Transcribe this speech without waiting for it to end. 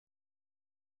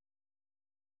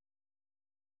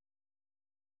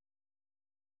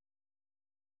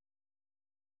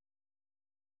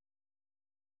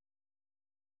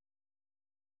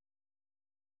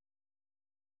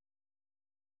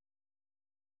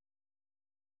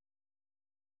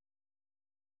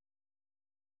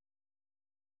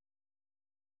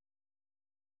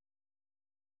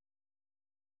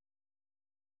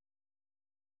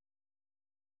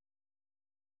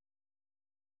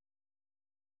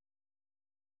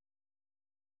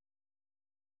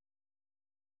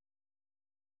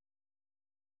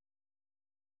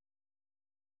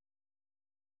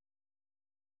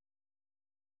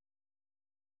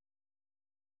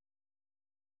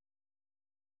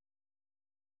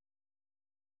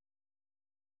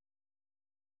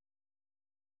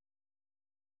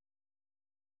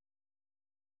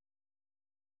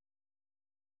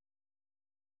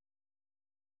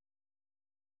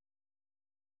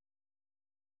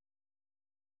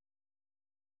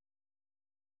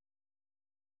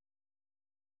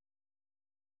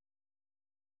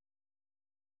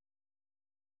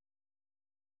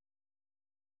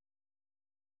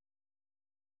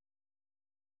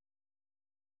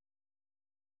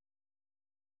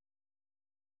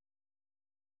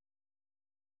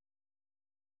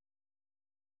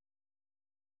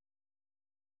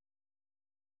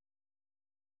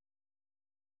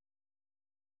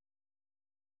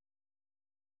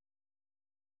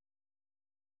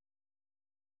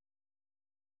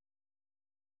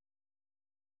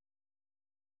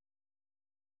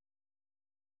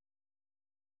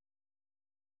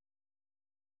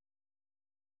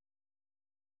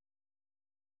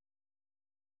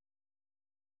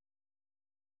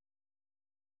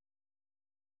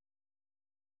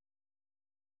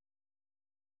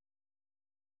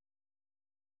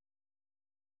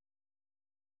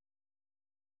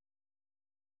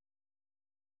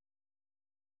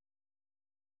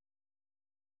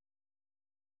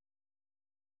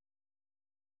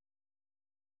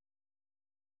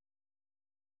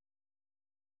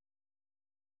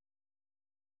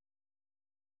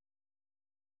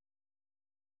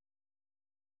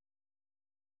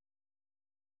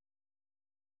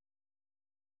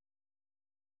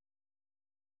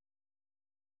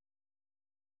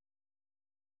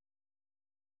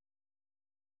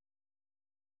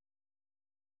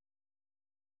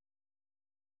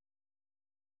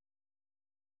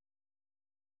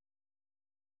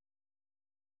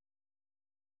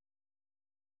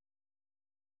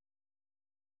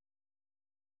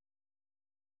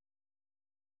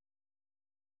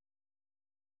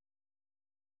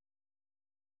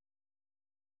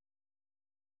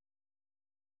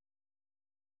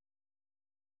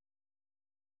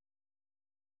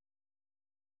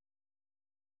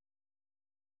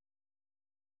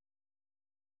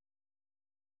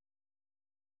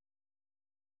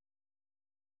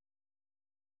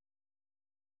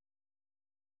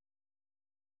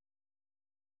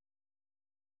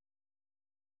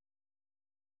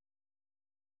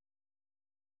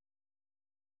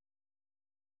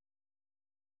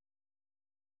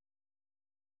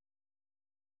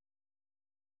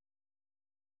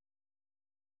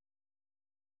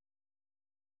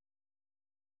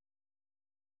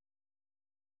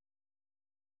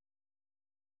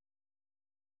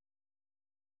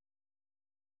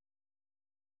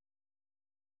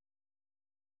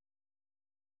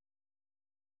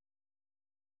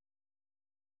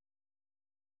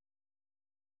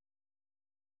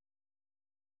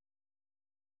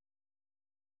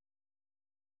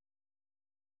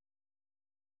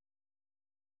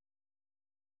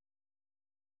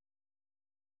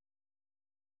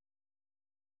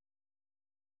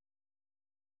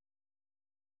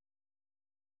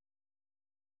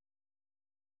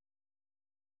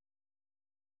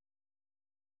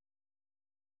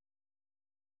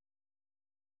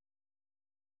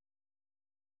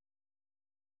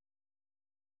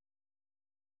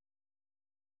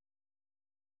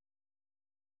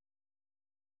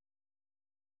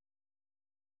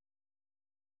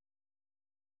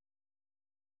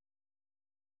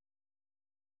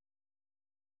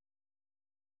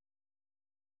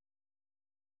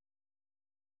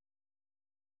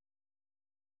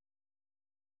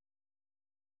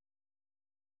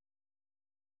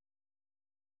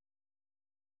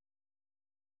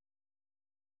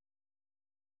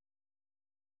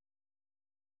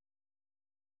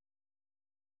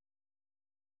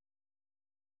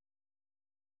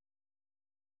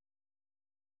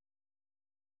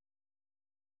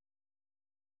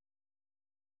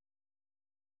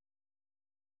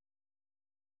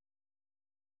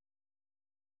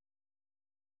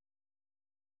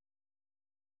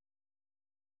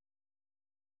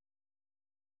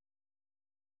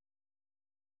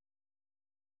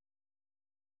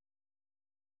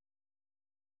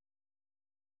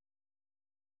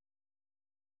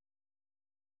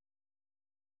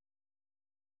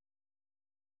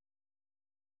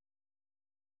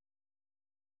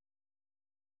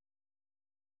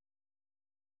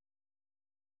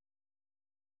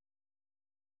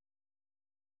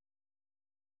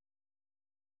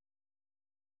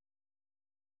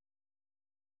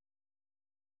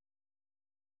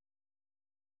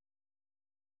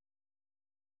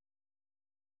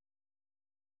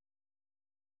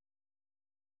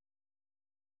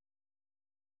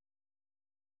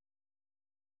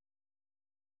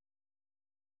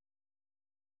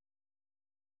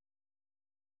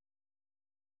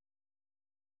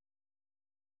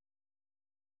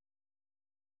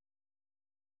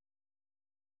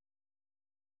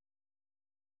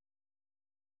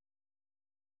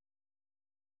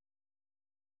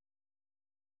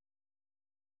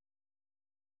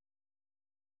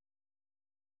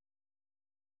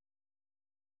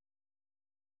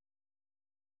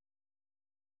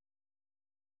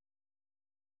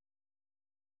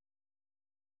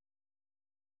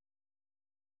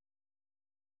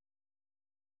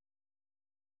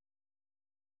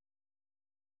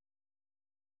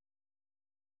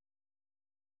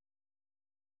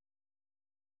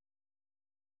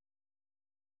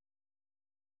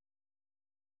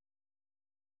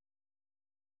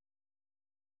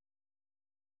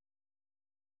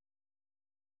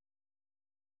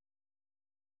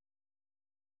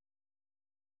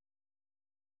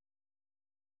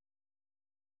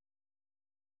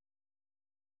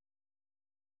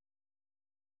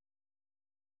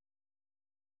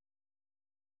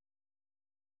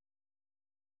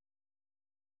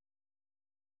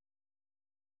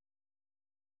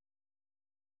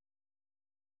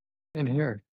In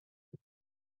here.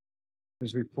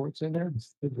 There's reports in there. I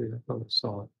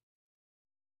saw it.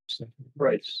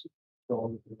 Right.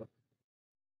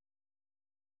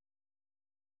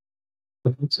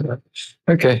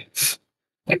 Okay.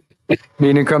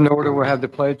 Meeting come to order. We'll have the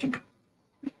pledge.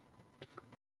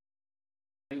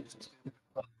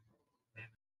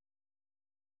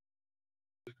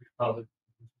 Republic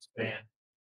span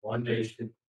one nation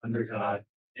under God,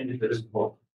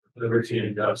 indivisible, with liberty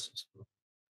and justice.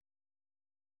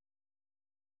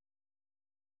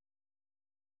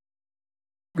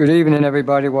 Good evening,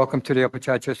 everybody. Welcome to the Upper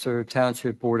Chichester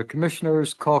Township Board of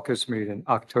Commissioners Caucus meeting,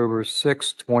 October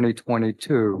 6,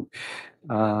 2022.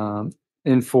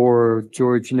 In for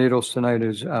George Needles tonight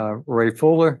is Ray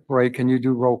Fuller. Ray, can you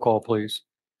do roll call, please?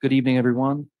 Good evening,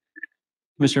 everyone.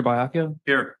 Commissioner Baiocchio,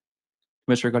 Here.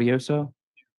 Commissioner Gaudioso,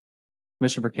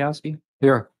 Commissioner Burkowski,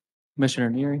 Here. Commissioner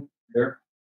Neary, Here.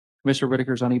 Commissioner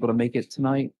Whitaker is unable to make it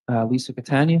tonight. Lisa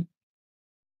Catania,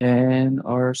 and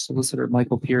our solicitor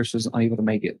Michael Pierce is unable to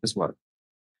make it as well.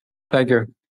 Thank you.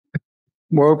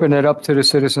 We'll open it up to the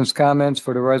citizens' comments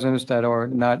for the residents that are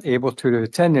not able to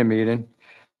attend the meeting.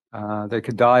 They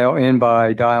could dial in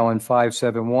by dialing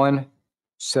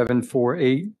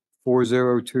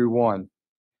 571-748-4021.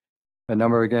 The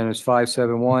number again is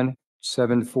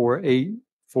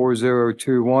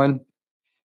 571-748-4021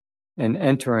 and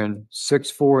entering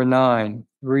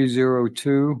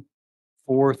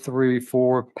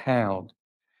 649-302-434#.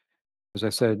 As I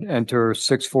said, enter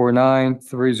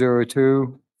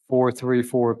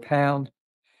 649-302-434#.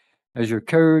 As your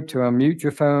code to unmute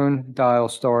your phone, dial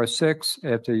 *6.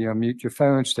 After you unmute your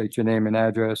phone, state your name and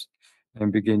address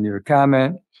and begin your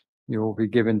comment. You will be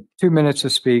given 2 minutes to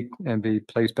speak and be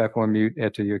placed back on mute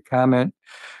after your comment.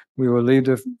 We will leave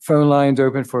the phone lines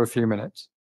open for a few minutes.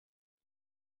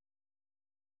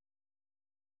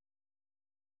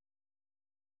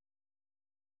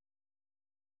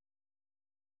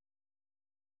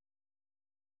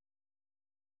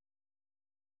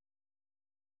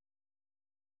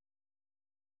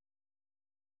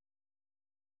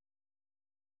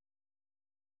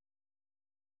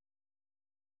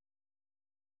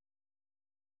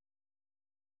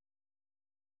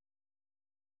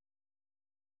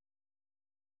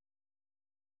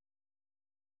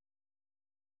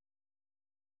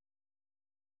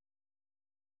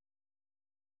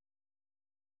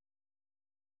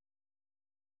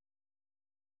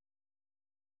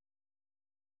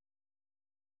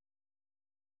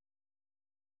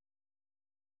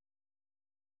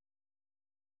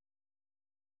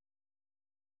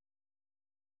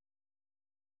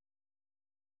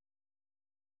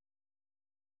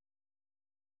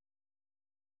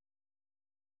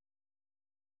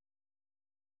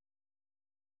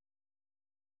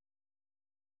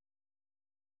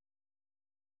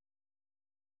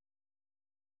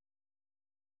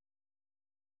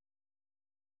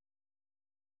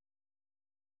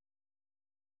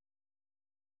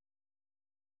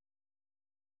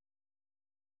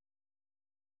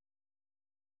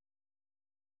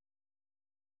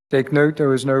 Take note, there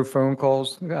was no phone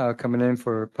calls coming in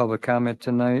for public comment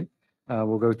tonight.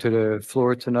 We'll go to the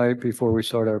floor tonight before we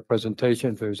start our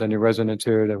presentation. If there's any residents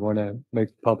here that want to make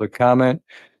public comment,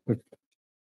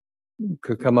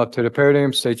 could come up to the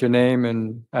podium, state your name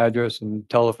and address and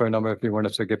telephone number if you want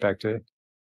us to get back to you.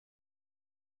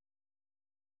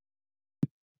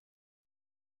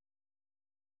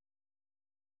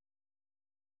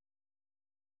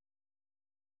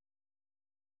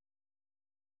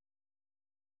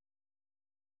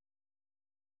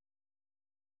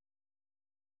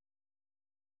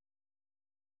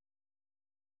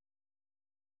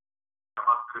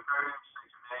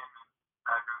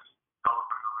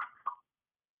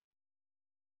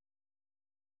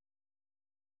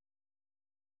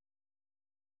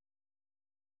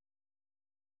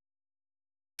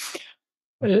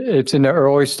 It's in the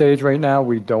early stage right now.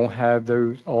 We don't have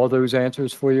all those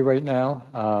answers for you right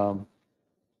now.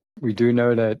 We do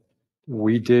know that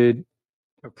we did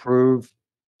approve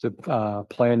the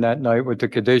plan that night with the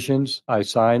conditions. I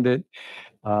signed it.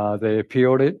 They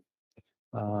appealed it.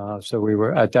 So we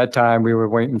were, at that time, we were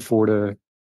waiting for the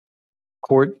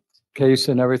court case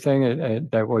and everything,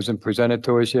 and that wasn't presented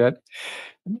to us yet.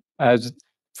 As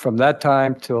from that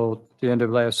time till the end of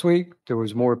last week, there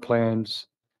was more plans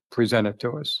presented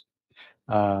to us.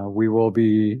 We will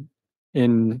be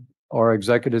in our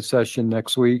executive session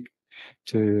next week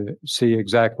to see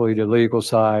exactly the legal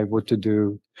side, what to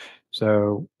do.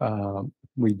 So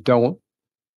we don't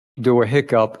do a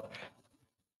hiccup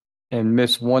and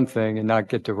miss one thing and not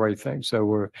get the right thing.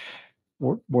 So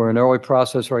we're in early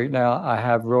process right now. I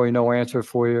have really no answer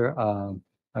for you.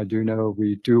 I do know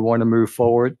we do want to move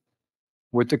forward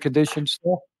with the conditions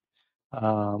still.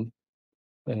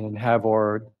 And have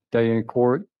our day in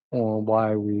court on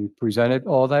why we presented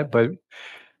all that, but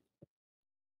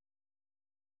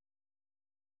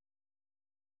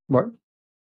Mar-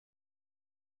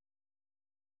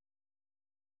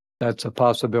 that's a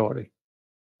possibility.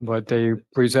 But they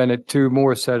presented two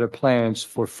more set of plans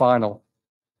for final.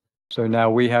 So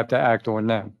now we have to act on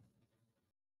them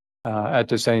at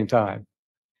the same time.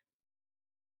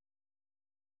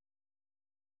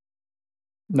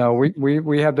 No,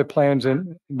 we have the plans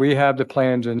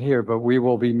in here, but we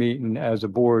will be meeting as a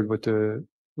board with the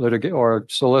litigant or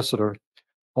solicitor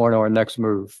on our next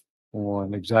move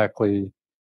on exactly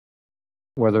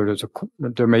whether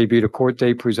there may be the court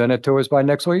date presented to us by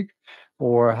next week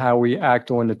or how we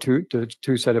act on the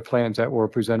two set of plans that were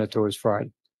presented to us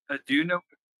Friday. Do you know?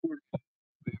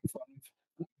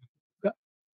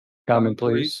 Comment,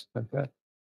 please. Okay.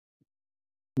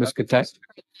 Ms. Katek.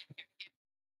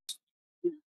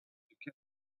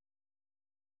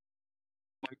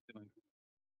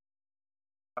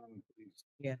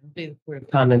 Yeah, do a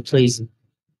comment, please.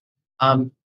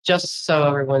 Just so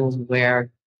everyone's aware,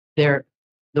 the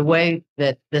way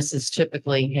that this is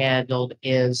typically handled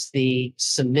is the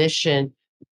submission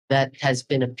that has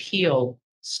been appealed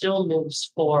still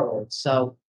moves forward.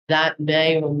 So that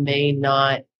may or may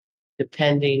not,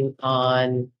 depending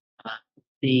on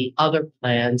the other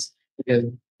plans,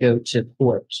 go to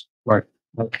court. Right.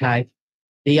 Okay.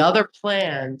 The other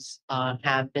plans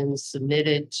have been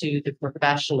submitted to the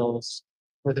professionals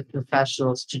for the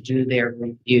professionals to do their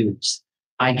reviews.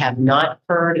 I have not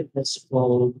heard at this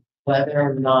point whether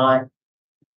or not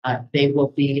they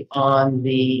will be on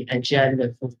the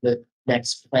agenda for the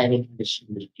next planning commission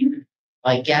meeting.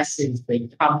 My guess is they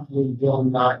probably will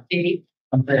not be,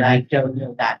 but I don't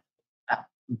know that.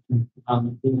 We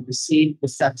receive the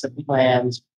sets of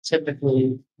plans.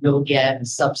 Typically, you'll get a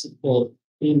subsequent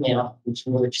email from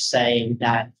George saying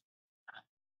that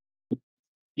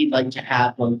he'd like to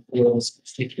have one for this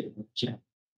particular agenda.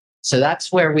 So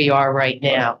that's where we are right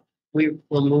now. We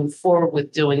will move forward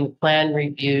with doing plan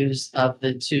reviews of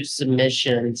the two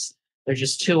submissions. There's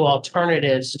just two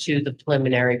alternatives to the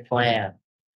preliminary plan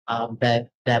that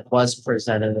was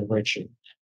presented originally.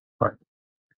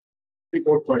 Big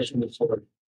more question is sort of.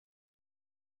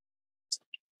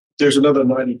 There's another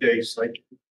 90 days, like.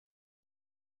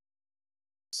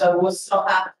 So we'll still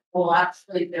have, well,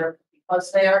 actually, they're,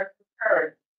 because they are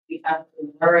concurrent, we have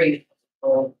to worry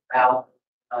about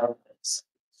this.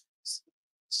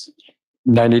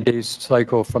 90 days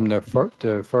cycle from the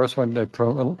first one, the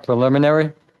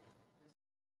preliminary?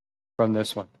 From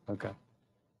this one, okay.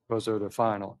 Those are the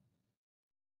final.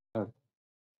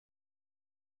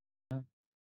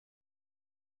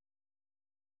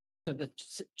 So the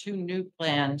two new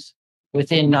plans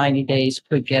within 90 days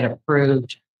could get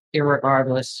approved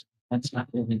irregardless. That's not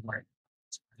really work.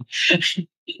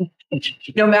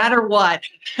 No matter what,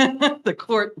 the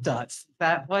court does. Is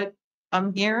that what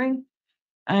I'm hearing?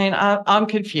 I mean, I'm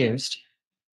confused.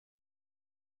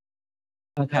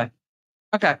 Okay.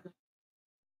 Okay.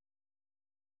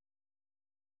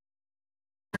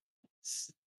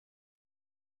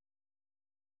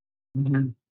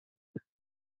 Mhm.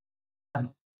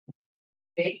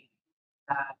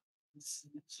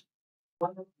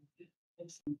 One of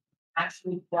the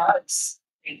actually does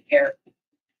take care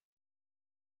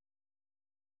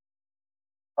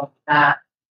of that.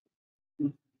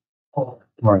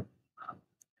 Right.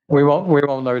 We won't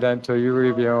know that until you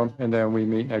review them and then we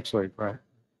meet next week, right?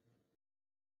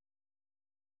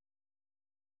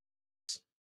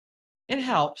 It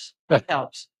helps. It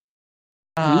helps.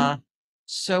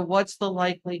 So what's the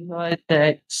likelihood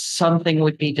that something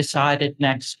would be decided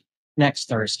next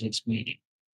Thursday's meeting?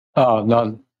 Oh,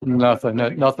 nothing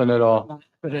at all.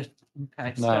 But okay,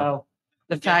 No. so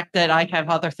the fact that I have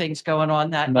other things going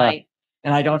on that No. night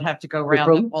and I don't have to go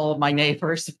round up all of my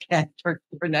neighbors again for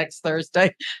next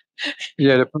Thursday.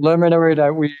 Yeah, the preliminary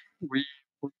that we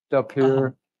put up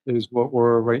here is what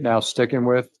we're right now sticking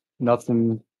with.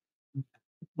 Nothing,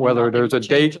 whether Nothing there's a will change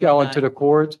date with going that. to the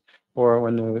court or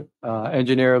when the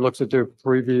engineer looks at the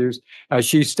previews. As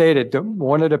she stated,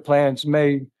 one of the plans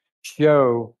may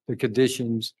show the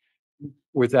conditions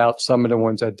without some of the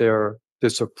ones that they're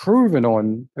disapproving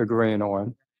on, agreeing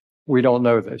on. We don't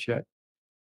know this yet.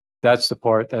 That's the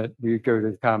part that we go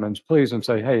to the comments, please, and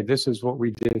say, hey, this is what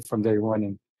we did from day one.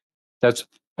 And that's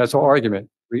our argument.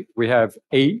 We have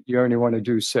 8, you only want to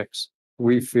do 6.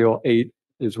 We feel 8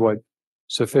 is what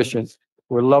sufficient.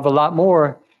 We'd love a lot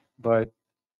more, but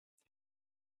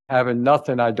having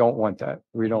nothing, I don't want that.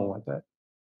 We don't want that.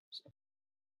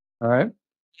 All right.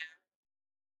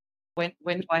 When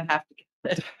do I have to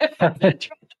get?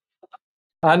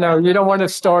 I know, you don't want to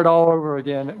start all over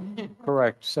again.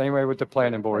 Correct. Same way with the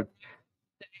planning board.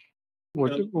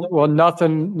 Well,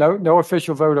 nothing, no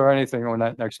official vote or anything on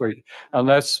that next week,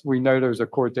 unless we know there's a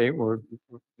court date, we're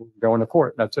going to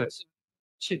court. That's it.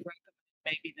 Should recommend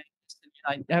maybe they,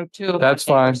 I know two of my That's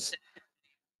fine. neighbors.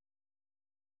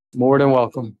 More than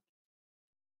welcome.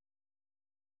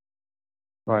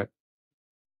 Right.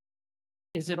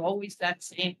 Is it always that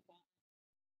same?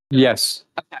 Yes.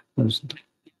 Okay.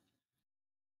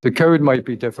 The code might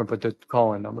be different, but the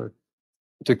calling number,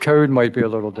 the code might be a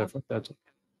little different. That's it.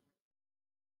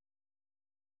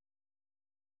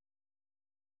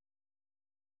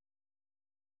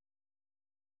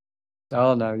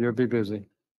 Oh, no, you'll be busy.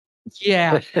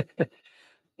 Yeah.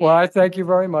 Well, I thank you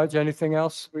very much. Anything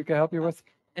else we can help you with?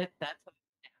 That's.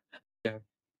 Yeah.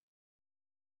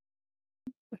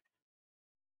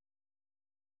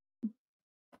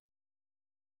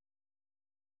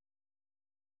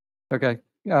 Okay.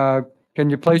 Can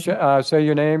you place your, say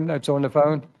your name that's on the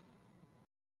phone?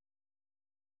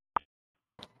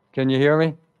 Can you hear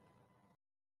me?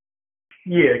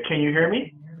 Yeah, can you hear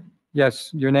me?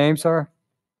 Yes, your name, sir?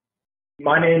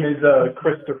 My name is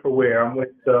Christopher Ware. I'm with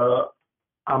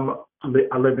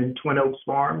I live in Twin Oaks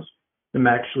Farms. I'm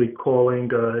actually calling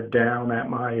down at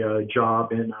my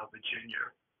job in Virginia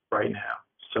right now.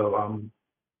 So I'm,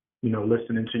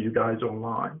 listening to you guys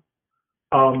online.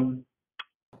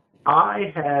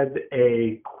 I had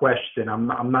a question.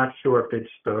 I'm not sure if it's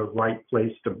the right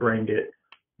place to bring it,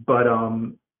 but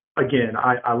again,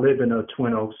 I live in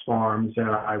Twin Oaks Farms and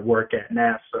I work at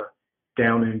NASA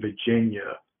down in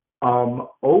Virginia.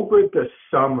 Over the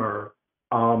summer,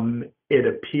 it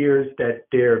appears that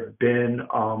there have been,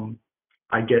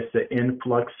 I guess, an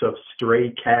influx of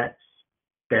stray cats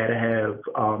that have,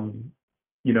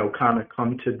 kind of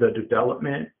come to the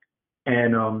development.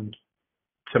 And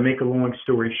to make a long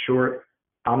story short,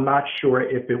 I'm not sure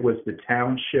if it was the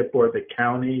township or the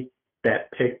county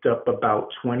that picked up about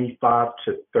 25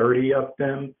 to 30 of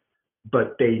them,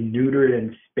 but they neutered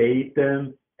and spayed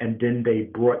them, and then they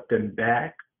brought them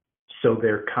back. So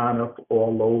they're kind of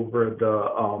all over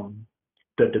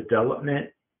the development.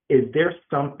 Is there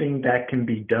something that can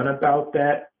be done about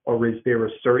that, or is there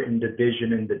a certain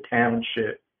division in the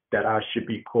township that I should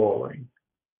be calling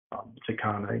to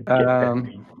kind of get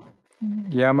that?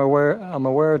 Yeah, I'm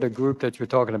aware of the group that you're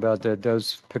talking about that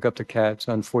does pick up the cats.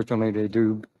 Unfortunately, they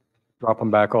do drop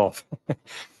them back off. Okay.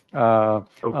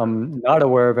 I'm not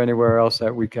aware of anywhere else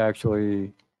that we can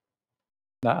actually,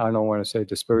 I don't want to say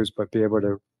dispose, but be able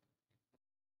to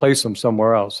place them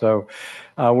somewhere else. So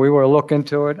we will look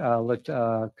into it. I'll let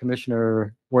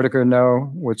Commissioner Whitaker know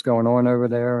what's going on over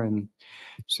there and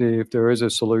see if there is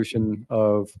a solution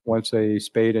of once they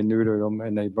spayed and neutered them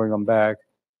and they bring them back,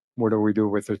 what do we do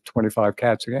with the 25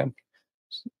 cats again?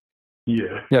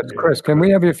 Yeah. Yes, Chris, can we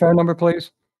have your phone number,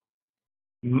 please?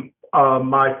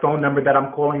 My phone number that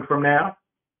I'm calling from now?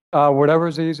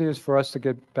 Whatever's easiest for us to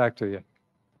get back to you.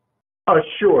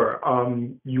 Sure.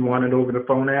 You want it over the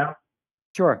phone now?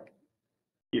 Sure.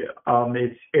 Yeah.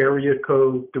 It's area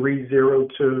code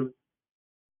 302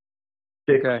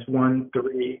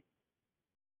 613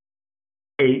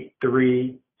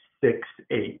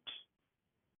 8368.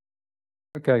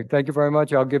 Okay, thank you very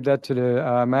much. I'll give that to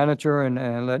the manager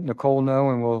and let Nicole know,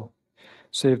 and we'll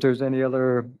see if there's any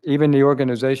other, even the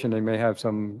organization, they may have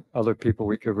some other people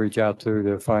we could reach out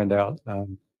to find out.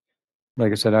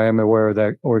 Like I said, I am aware of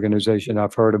that organization.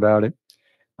 I've heard about it.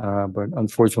 But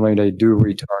unfortunately, they do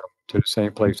return them to the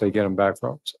same place they get them back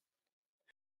from. So,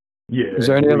 Yeah. is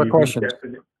there any other questions?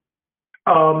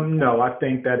 No, I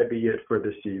think that'd be it for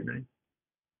this evening.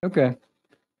 Okay.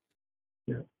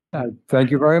 Yeah.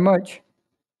 Thank you very much.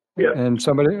 Yeah. And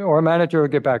somebody or a manager will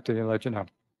get back to you and let you know.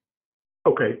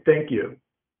 Okay. Thank you.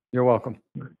 You're welcome.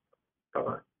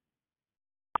 Bye-bye.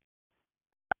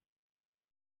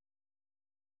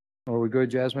 Are we good,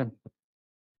 Jasmine?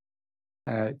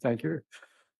 All right, thank you.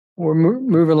 We're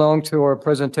moving along to our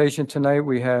presentation tonight.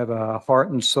 We have a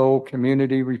Heart and Soul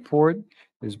Community Report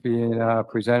is being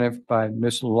presented by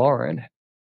Miss Lauren.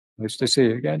 Nice to see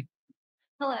you again.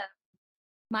 Hello,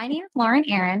 my name is Lauren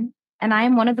Aaron, and I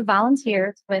am one of the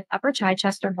volunteers with Upper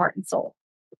Chichester Heart and Soul.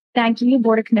 Thank you,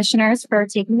 Board of Commissioners, for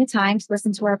taking the time to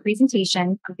listen to our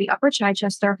presentation of the Upper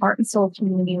Chichester Heart and Soul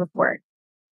Community Report.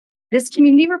 This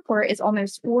community report is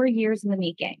almost 4 years in the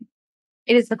making.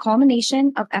 It is the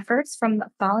culmination of efforts from the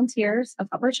volunteers of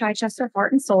Upper Chichester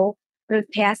Heart and Soul, both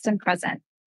past and present,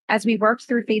 as we worked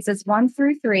through phases 1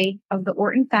 through 3 of the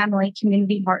Orton Family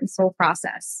Community Heart and Soul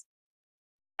process.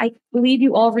 I believe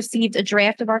you all received a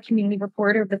draft of our community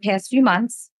report over the past few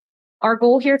months. Our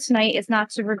goal here tonight is not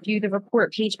to review the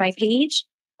report page by page,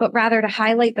 but rather to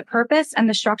highlight the purpose and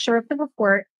the structure of the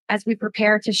report as we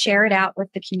prepare to share it out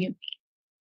with the community.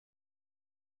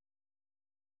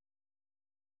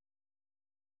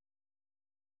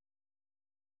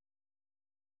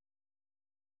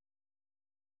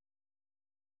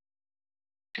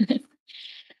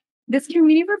 This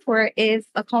community report is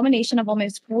a culmination of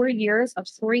almost 4 years of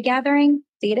story gathering,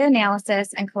 data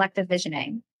analysis, and collective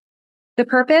visioning. The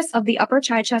purpose of the Upper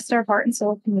Chichester Heart and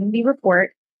Soul Community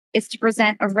Report is to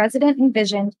present a resident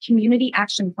envisioned community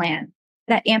action plan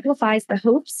that amplifies the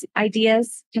hopes,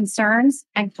 ideas, concerns,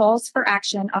 and calls for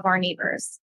action of our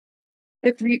neighbors.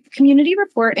 The community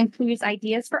report includes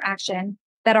ideas for action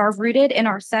that are rooted in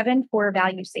our 7 core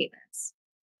value statements.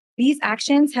 These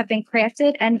actions have been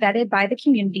crafted and vetted by the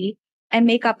community and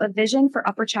make up a vision for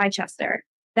Upper Chichester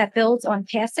that builds on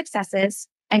past successes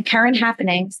and current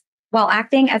happenings while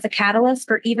acting as a catalyst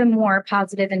for even more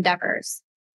positive endeavors.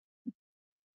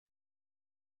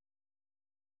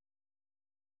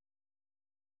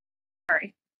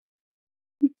 Sorry.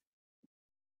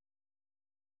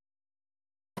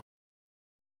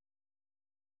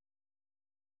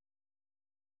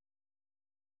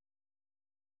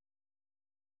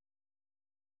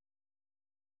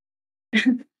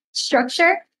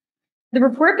 Structure. The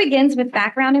report begins with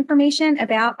background information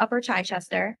about Upper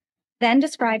Chichester, then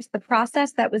describes the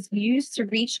process that was used to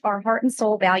reach our heart and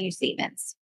soul value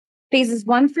statements. Phases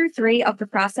 1 through 3 of the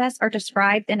process are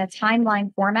described in a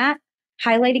timeline format,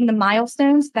 highlighting the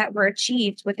milestones that were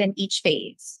achieved within each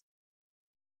phase.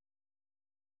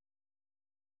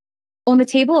 On the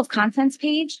table of contents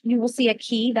page, you will see a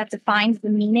key that defines the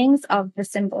meanings of the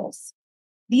symbols.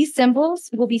 These symbols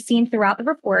will be seen throughout the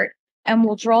report and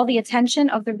will draw the attention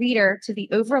of the reader to the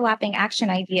overlapping action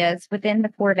ideas within the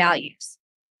core values.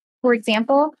 For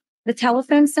example, the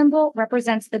telephone symbol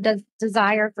represents the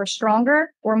desire for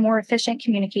stronger or more efficient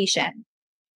communication.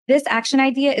 This action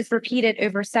idea is repeated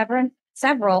over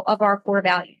several of our core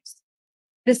values.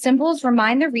 The symbols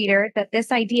remind the reader that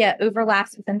this idea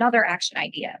overlaps with another action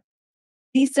idea.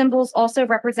 These symbols also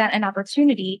represent an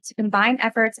opportunity to combine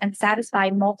efforts and satisfy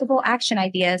multiple action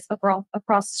ideas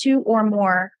across 2 or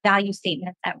more value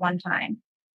statements at one time.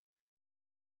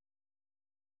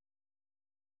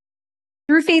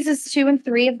 Through phases 2 and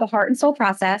 3 of the heart and soul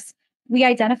process, we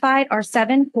identified our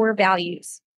 7 core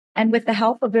values, and with the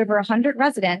help of over 100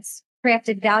 residents,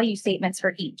 crafted value statements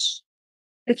for each.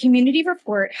 The community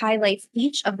report highlights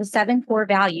each of the 7 core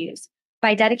values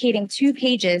by dedicating 2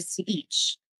 pages to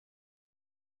each.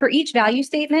 For each value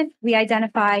statement, we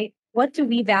identify what do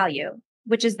we value,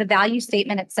 which is the value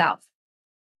statement itself.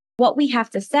 What we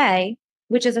have to say,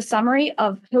 which is a summary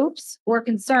of hopes or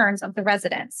concerns of the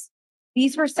residents.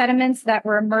 These were sentiments that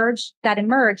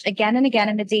emerged again and again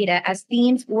in the data as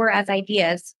themes or as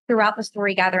ideas throughout the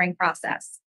story gathering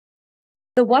process.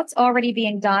 The what's already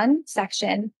being done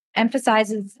section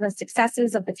emphasizes the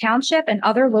successes of the township and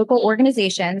other local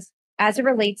organizations as it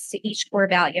relates to each core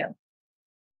value.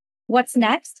 What's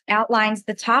next outlines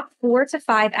the top 4 to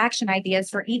 5 action ideas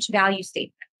for each value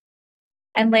statement.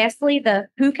 And lastly, the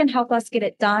who can help us get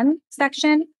it done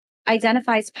section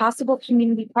identifies possible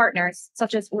community partners,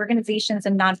 such as organizations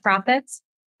and nonprofits,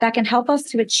 that can help us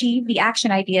to achieve the action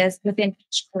ideas within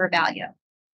each core value.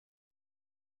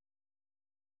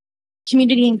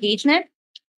 Community engagement.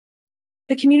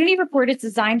 The community report is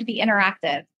designed to be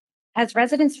interactive. As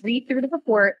residents read through the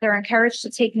report, they're encouraged to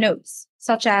take notes,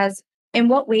 such as, in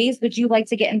what ways would you like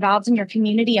to get involved in your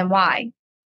community and why?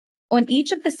 On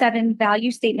each of the 7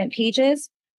 value statement pages,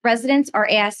 residents are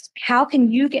asked, how can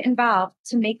you get involved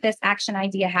to make this action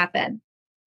idea happen?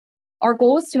 Our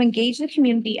goal is to engage the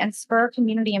community and spur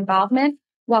community involvement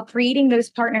while creating those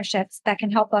partnerships that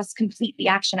can help us complete the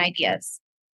action ideas.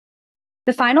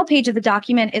 The final page of the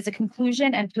document is a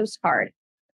conclusion and postcard.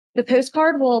 The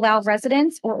postcard will allow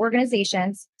residents or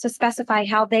organizations to specify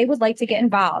how they would like to get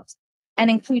involved and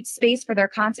include space for their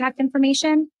contact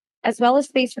information, as well as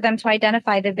space for them to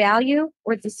identify the value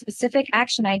or the specific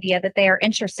action idea that they are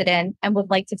interested in and would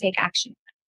like to take action.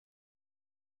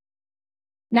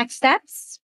 Next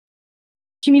steps.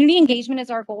 Community engagement is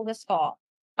our goal this fall.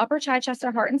 Upper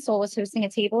Chichester Heart and Soul is hosting a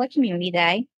table at Community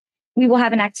Day. We will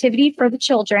have an activity for the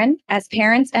children as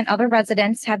parents and other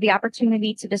residents have the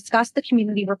opportunity to discuss the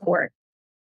community report.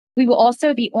 We will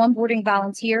also be onboarding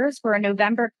volunteers for a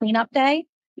November cleanup day.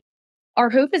 Our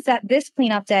hope is that this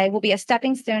cleanup day will be a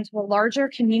stepping stone to a larger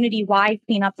community-wide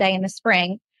cleanup day in the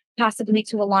spring, possibly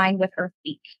to align with Earth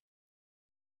Week.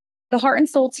 The Heart and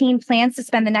Soul team plans to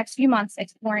spend the next few months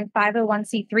exploring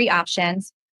 501c3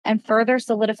 options and further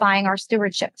solidifying our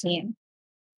stewardship team.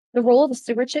 The role of the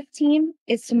stewardship team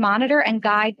is to monitor and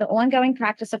guide the ongoing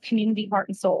practice of community heart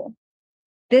and soul.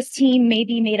 This team may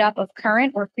be made up of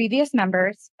current or previous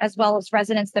members, as well as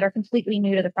residents that are completely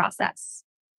new to the process.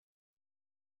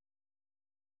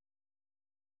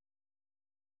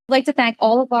 I'd like to thank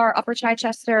all of our Upper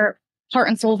Chichester Heart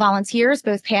and Soul volunteers,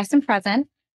 both past and present,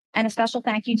 and a special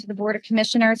thank you to the Board of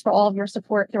Commissioners for all of your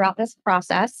support throughout this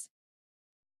process.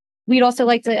 We'd also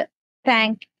like to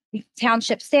thank the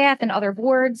township staff and other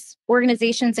boards,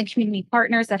 organizations, and community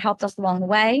partners that helped us along the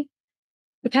way,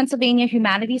 the Pennsylvania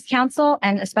Humanities Council,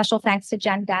 and a special thanks to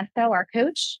Jen Danfo, our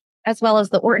coach, as well as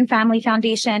the Orton Family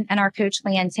Foundation and our coach,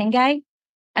 Leanne Tingay,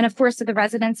 and of course to the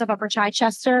residents of Upper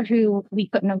Chichester who we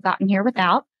couldn't have gotten here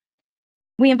without.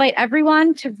 We invite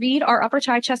everyone to read our Upper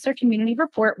Chichester Community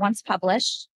Report once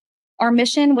published. Our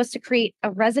mission was to create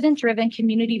a resident-driven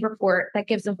community report that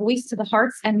gives a voice to the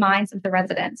hearts and minds of the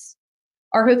residents.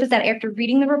 Our hope is that after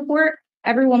reading the report,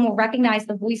 everyone will recognize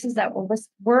the voices that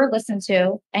were listened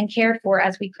to and cared for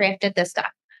as we crafted this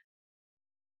document.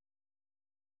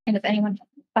 And if anyone has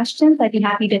questions, I'd be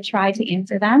happy to try to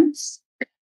answer them.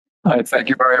 All right, thank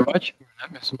you very much,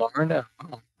 Ms. Lauren. I'll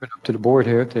open up to the board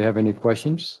here if they have any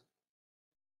questions.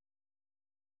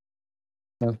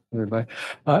 No, everybody.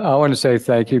 I want to say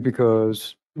thank you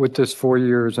because with this 4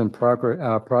 years in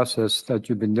process that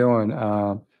you've been doing,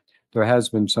 there has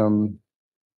been some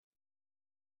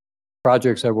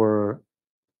projects that were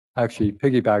actually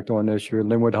piggybacked on this year.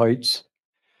 Linwood Heights,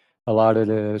 a lot of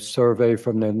the survey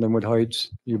from the Linwood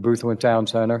Heights, New Boothwyn Town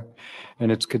Center,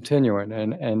 and it's continuing.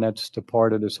 And that's the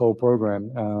part of this whole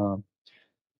program.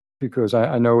 Because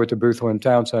I know with the Boothwyn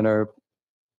Town Center,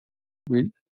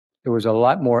 there was a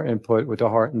lot more input with the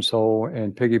Heart and Soul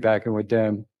and piggybacking with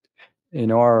them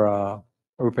in our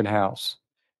open house,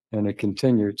 and it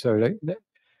continued. So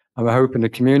I'm hoping the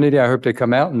community, I hope they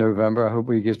come out in November. I hope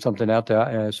we get something out there.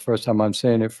 And it's the first time I'm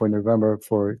seeing it for November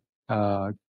for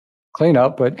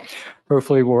cleanup, but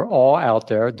hopefully we're all out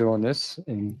there doing this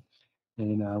and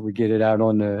we get it out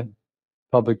on the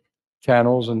public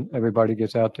channels and everybody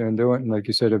gets out there and do it. And like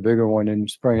you said, a bigger one in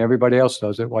spring, everybody else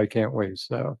does it. Why can't we?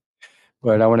 So,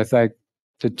 but I want to thank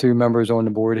the two members on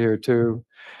the board here too,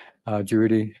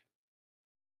 Judy,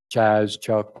 Chaz,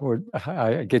 Chuck, or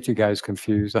I get you guys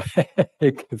confused.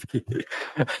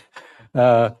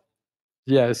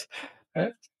 Yes.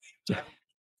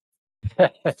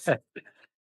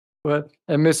 Well,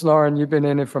 and Miss Lauren, you've been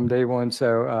in it from day one,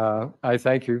 so I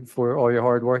thank you for all your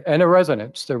hard work. And the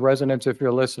residents, if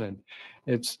you're listening,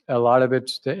 it's a lot of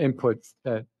it's the input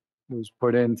that was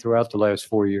put in throughout the last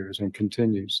 4 years and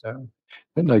continues. So,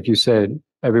 and like you said,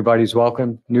 everybody's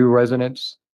welcome, new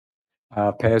residents,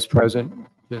 past, present.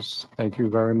 Just thank you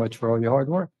very much for all your hard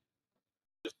work.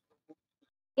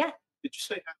 Yeah. Did you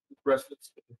say half the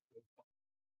residents?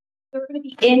 They're going to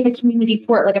be in the community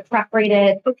report, like a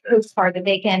prep-rated postcard that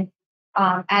they can,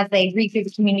 as they read through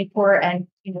the community report and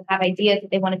have ideas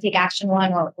that they want to take action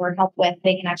on or help with,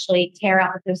 they can actually tear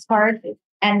out the postcard.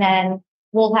 And then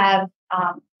we'll have,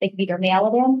 they can either mail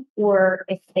it in or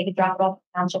if they could drop it off at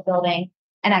the township building.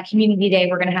 And at community day,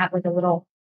 we're going to have like a little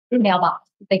mailbox.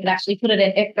 They could actually put it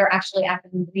in if they're actually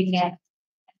actively reading it and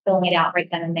filling it out right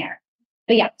then and there.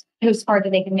 But yeah, postcard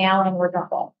that they can mail in or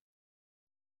drop off.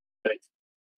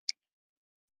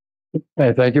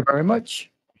 Hey, thank you very much.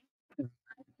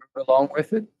 Along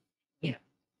with it. Yeah.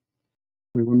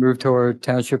 We will move to our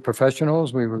township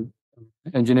professionals. We were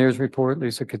engineers report,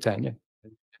 Lisa Catania.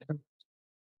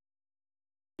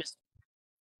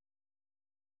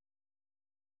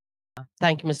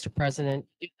 Thank you, Mr. President.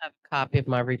 You have a copy of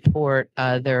my report.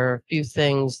 There are a few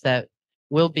things that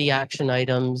will be action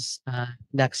items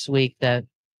next week that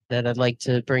I'd like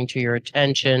to bring to your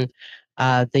attention.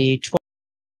 The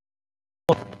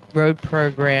road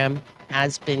program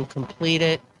has been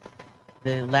completed.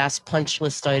 The last punch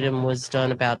list item was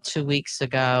done about 2 weeks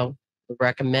ago. We're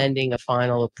recommending a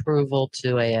final approval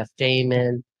to AF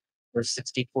Damon for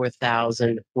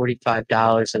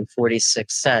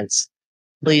 $64,045.46.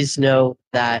 Please note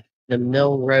that the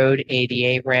Mill Road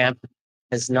ADA ramp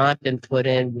has not been put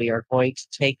in. We are going to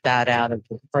take that out of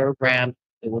the program.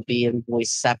 It will be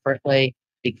invoiced separately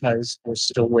because we're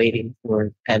still waiting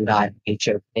for PennDOT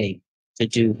HOP to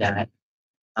do that.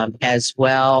 As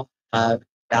well,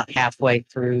 about halfway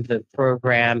through the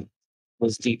program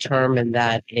was determined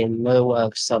that in lieu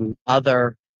of some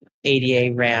other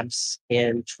ADA ramps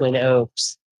in Twin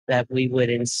Oaks, that we would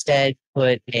instead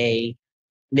put a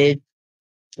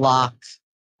mid-block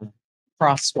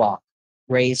crosswalk,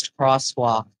 raised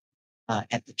crosswalk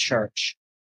at the church.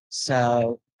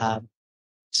 So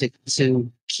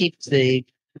to keep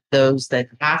those that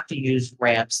have to use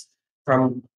ramps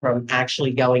from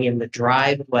actually going in the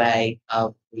driveway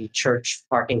of the church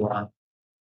parking lot.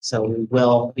 So we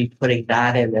will be putting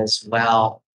that in as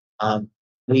well.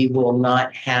 We will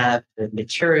not have the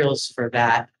materials for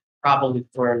that probably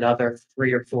for another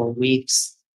 3 or 4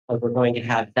 weeks, but we're going to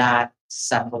have that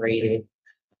separated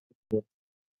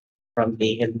from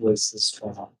the invoice as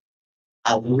well.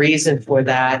 The reason for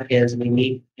that is we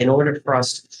need, in order for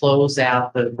us to close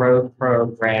out the road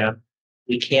program,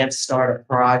 we can't start a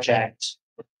project.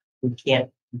 We can't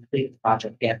complete the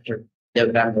project after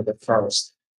November the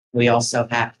 1st. We also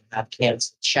have to have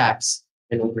canceled checks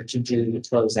in order to do the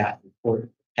closeout report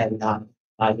and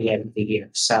by the end of the year.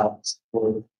 So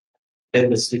it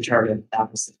was determined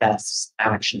that was the best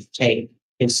action to take.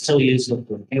 And still use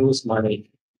the fuels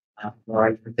money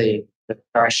for the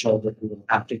threshold that we will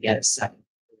have to get a second.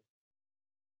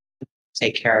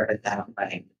 Take care of it that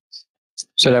way.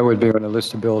 So that would be on the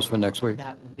list of bills for next week.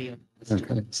 That would be.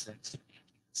 Okay.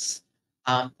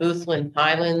 Boothland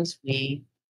Highlands, I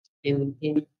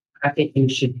think you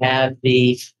should have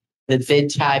the bid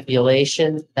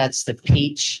tabulation. That's the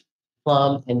Peach,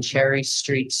 Plum, and Cherry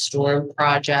Street Storm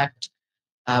project.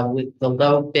 With the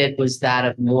low bid was that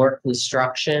of Moore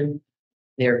Construction.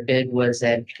 Their bid was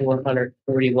at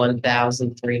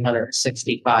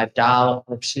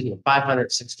 $441,365,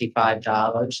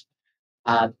 $565.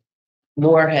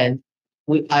 Moorhead,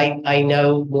 I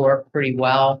know Moore pretty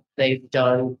well. They've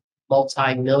done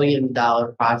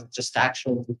multi-million-dollar projects, just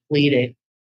actually completed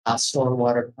a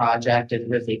stormwater project in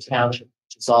Ridley Township,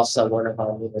 which is also one of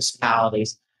our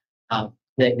municipalities.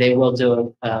 They will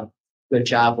do a good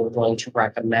job. We're going to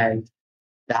recommend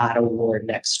that award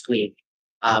next week.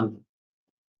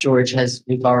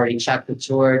 We've already checked with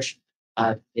George.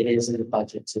 It is in the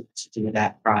budget to do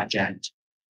that project.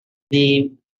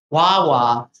 The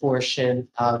Wawa portion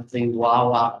of the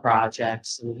Wawa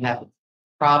projects, we have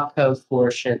Propco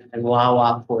portion and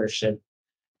Wawa portion.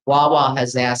 Wawa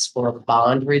has asked for a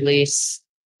bond release.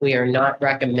 We are not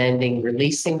recommending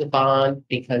releasing the bond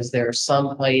because there are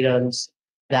some items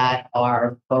that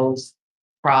are both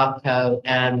Propco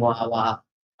and Wawa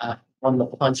on the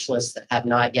punch list that have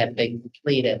not yet been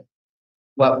completed.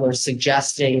 What we're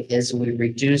suggesting is we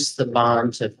reduce the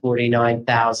bond to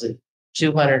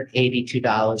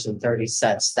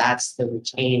 $49,282.30. That's the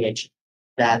retainage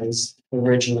that is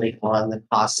originally on the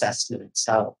cost estimate.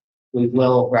 So we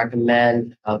will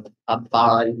recommend a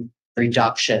bond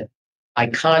reduction. I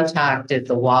contacted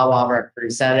the Wawa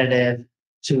representative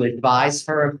to advise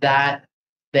her of that.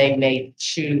 They may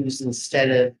choose, instead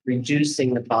of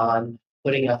reducing the bond,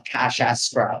 putting up cash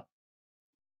escrow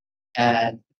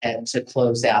and to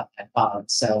close out that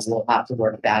bond. So we'll have to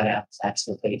work that out. That's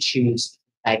what they choose.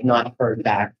 I've not heard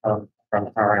back from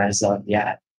her as of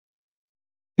yet.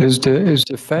 Is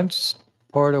defense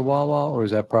part of Wawa or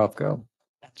is that Propco?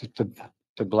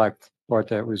 The black part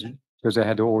that was, because they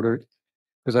had to order it?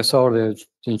 Because I saw the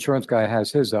insurance guy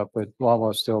has his up, but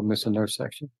Wawa's still missing their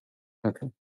section.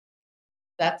 Okay.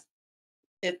 That's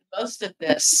it. Most of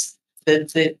this,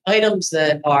 the items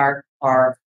that are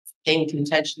in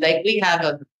contention, we have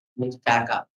let me back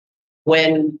up.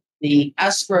 When the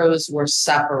escrows were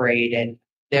separated,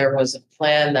 there was a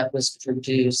plan that was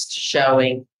produced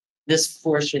showing this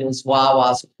portion is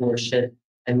Wawa's portion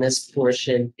and this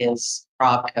portion is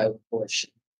Propco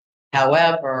portion.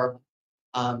 However,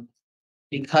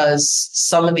 because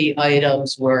some of the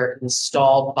items were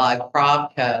installed by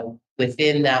Propco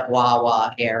within that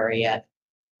Wawa area,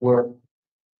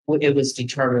 it was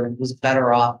determined it was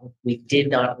better off if we did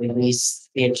not release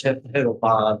the total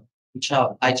bond, which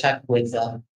I checked with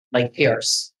Mike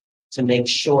Pierce to make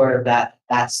sure that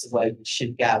that's the way we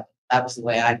should go. That was the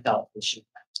way I felt we should go.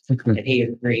 Okay. And he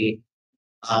agreed.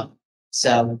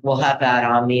 So we'll have that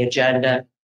on the agenda.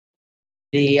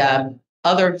 The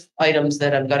other items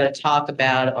that I'm going to talk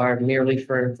about are merely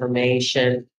for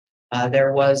information.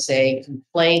 There was a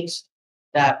complaint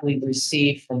that we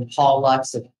received from Paul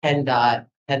Lutz of PennDOT.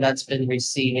 PennDOT's been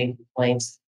receiving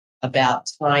complaints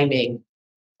about timing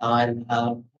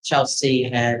on Chelsea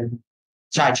and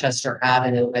Chichester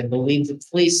Avenue. I believe the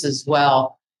police as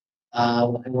well, I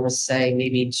want to say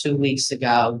maybe 2 weeks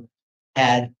ago,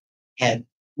 had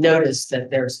noticed that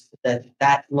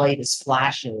that light is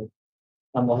flashing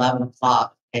from 11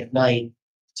 o'clock at night,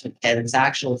 and it's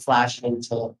actually flashing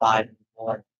until 5 in the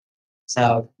morning.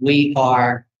 So we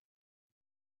are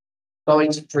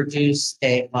going to produce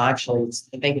I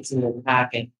think it's in the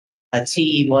packet, a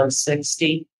TE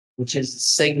 160, which is a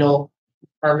signal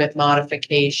permit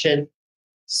modification,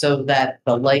 so that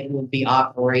the light will be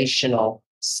operational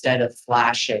instead of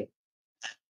flashing.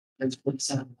 Let's put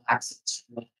some accents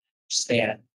to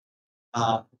understand.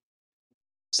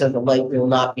 So the light will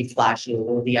not be flashing, it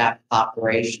will be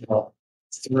operational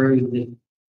through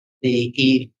the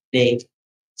evening,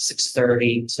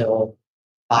 6:30 till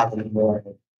 5 in the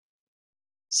morning.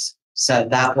 So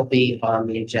that will be on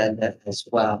the agenda as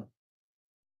well.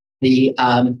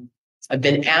 I've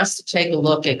been asked to take a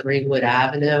look at Greenwood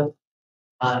Avenue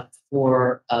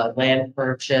for land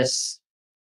purchase.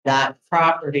 That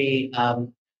property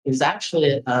is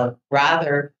actually a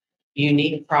rather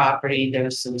unique property.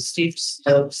 There's some steep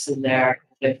slopes in there.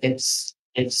 It's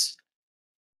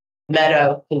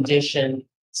meadow condition.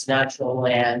 It's natural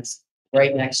lands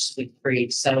right next to the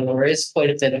creek. So there is quite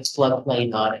a bit of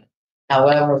floodplain on it.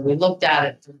 However, we looked at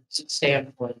it from two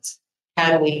standpoints.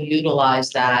 Can we utilize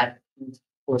that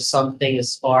for something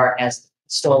as far as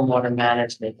stormwater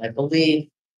management? I believe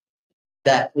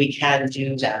that we can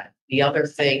do that. The other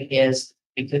thing is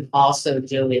we could also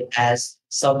do it as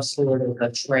some sort of a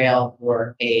trail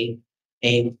or a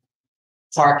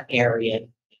park area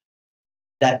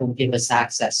that will give us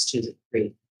access to the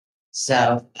creek.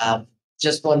 So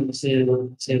just wanted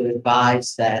to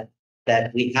advise that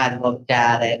we had looked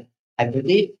at it. I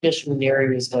believe Commissioner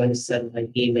Neary was going to send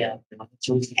an email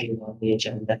to you on the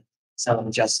agenda. So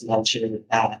I'm just mentioning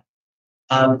that.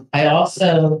 I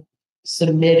also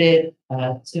submitted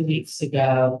 2 weeks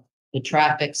ago the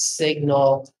traffic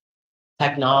signal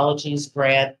technologies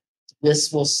grant.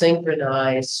 This will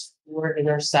synchronize 4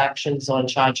 intersections on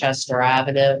Chichester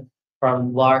Avenue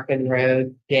from Larkin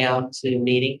Road down to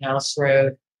Meeting House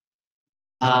Road.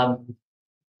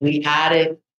 We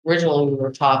added, originally we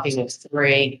were talking of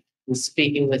 3. And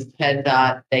speaking with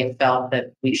PennDOT, they felt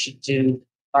that we should do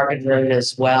Larkin Road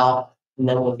as well. And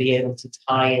then we'll be able to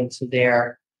tie into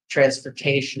their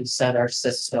transportation center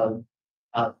system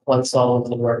once all of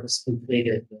the work is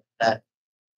completed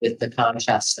with the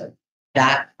Conchester.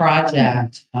 That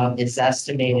project is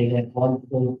estimated at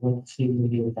 $1.12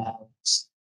 million.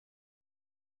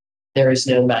 There is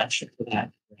no match for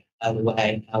that, by the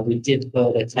way. We did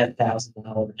vote a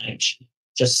 $10,000 match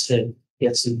just to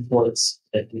get some quotes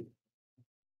that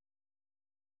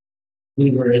we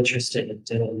were interested in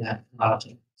doing that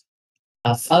project.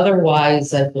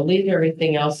 Otherwise, I believe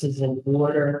everything else is in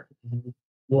order.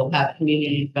 We'll have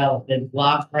community development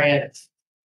block grants,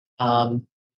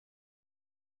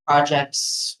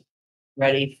 projects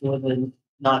ready for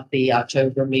not the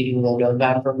October meeting, the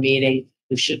November meeting.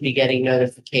 We should be getting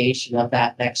notification of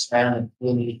that next round of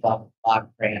community development block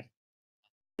grant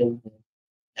in the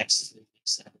next 3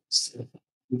 weeks.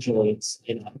 Usually it's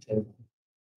in October.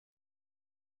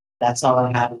 That's all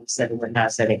I have. If anyone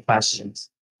has any questions.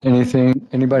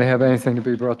 Anybody have anything to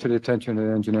be brought to the attention of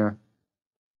the engineer?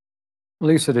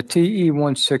 Lisa, the TE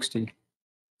 160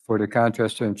 for the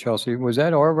Conchester and Chelsea, was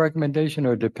that our recommendation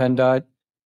or did PennDOT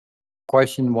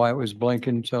question why it was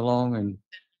blinking so long? And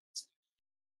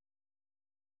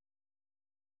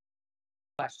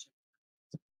Question.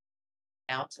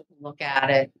 Now took a look at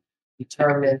it,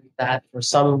 determined that for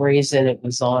some reason it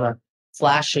was on a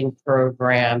flashing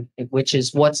program, which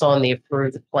is what's on the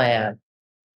approved plan.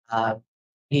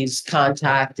 He's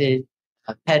contacted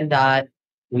PennDOT.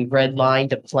 We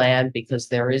redlined a plan because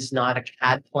there is not a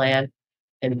CAD plan.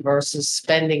 And versus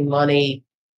spending money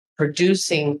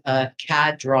producing a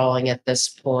CAD drawing at this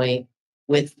point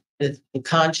with the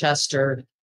Conchester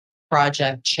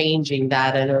project changing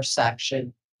that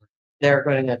intersection, they're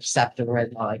going to accept a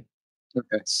red line.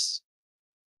 okay.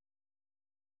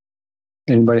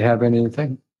 Anybody have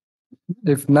anything?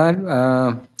 If not,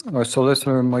 our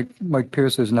solicitor, Mike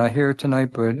Pierce, is not here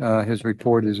tonight, but his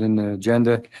report is in the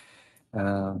agenda.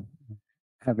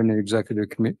 Having an executive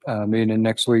meeting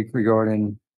next week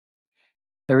regarding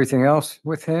everything else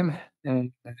with him,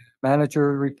 and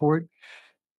manager report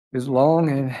is long,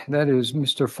 and that is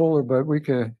Mr. Fuller, but we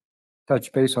could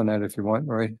touch base on that if you want,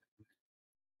 right?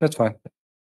 That's fine.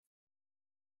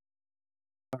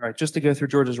 All right, just to go through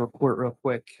George's report real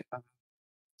quick.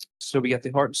 So we got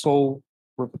the Heart and Soul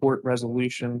report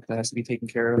resolution that has to be taken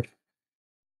care of.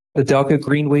 The Delco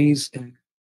Greenways and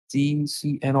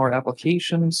DCNR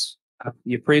applications,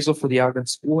 the appraisal for the Ogden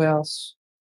Schoolhouse,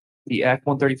 the Act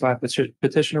 135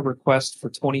 petitioner request for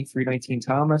 2319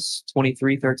 Thomas,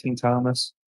 2313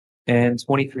 Thomas, and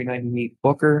 2398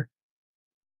 Booker.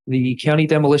 The County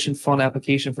Demolition Fund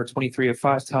application for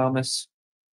 2305 Thomas,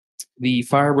 the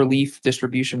Fire Relief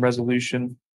Distribution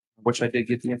Resolution, which I did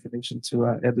get the information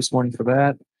to Ed this morning for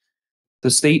that.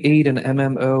 The State Aid and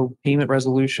MMO Payment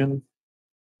Resolution.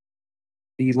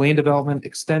 The Land Development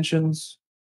Extensions.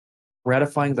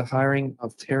 Ratifying the hiring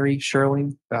of Terry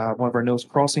Sherling, one of our nose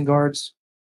crossing guards.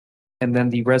 And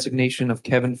then the resignation of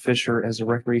Kevin Fisher as a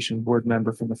Recreation Board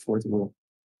member from the 4th Ward.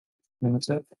 And that's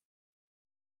it.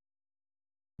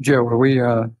 Joe, are we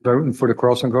voting for the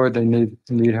crossing guard? They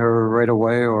need her right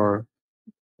away or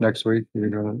next week? You're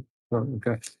gonna, oh,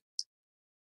 okay.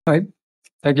 All right,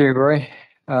 thank you, Ray.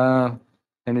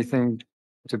 Anything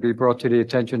to be brought to the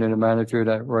attention of the manager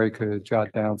that Ray could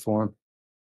jot down for him?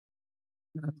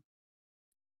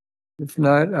 If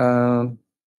not,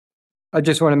 I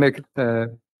just want to make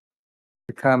the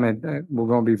comment that we're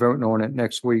going to be voting on it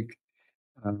next week.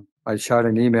 I shot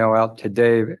an email out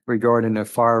today regarding the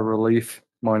fire relief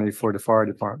money for the fire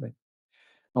department.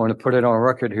 I want to put it on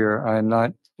record here. I'm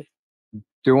not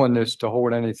doing this to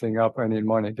hold anything up, any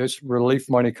money. This relief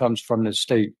money comes from the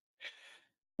state,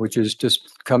 which is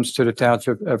just comes to the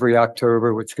township every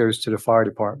October, which goes to the fire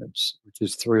departments, which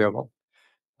is 3 of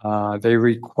them. They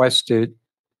requested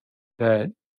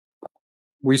that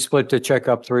we split the check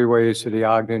up 3 ways to the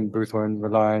Ogden, Boothwyn,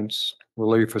 Reliance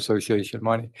Relief Association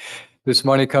money. This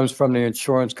money comes from the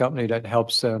insurance company that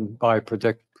helps them buy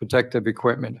protective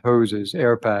equipment, hoses,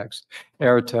 air packs,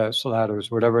 air tests, ladders,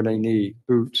 whatever they need,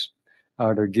 boots,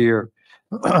 their gear.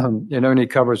 It only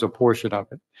covers a portion of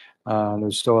it.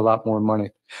 There's still a lot more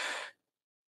money.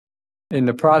 In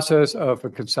the process of a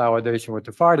consolidation with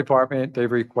the fire department, they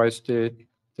requested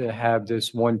to have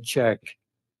this one check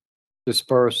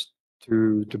dispersed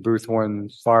to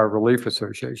Boothwyn Fire Relief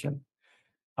Association.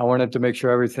 I wanted to make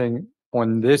sure everything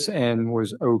on this end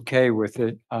was okay with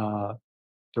it.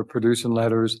 They're producing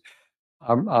letters.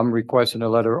 I'm requesting a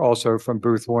letter also from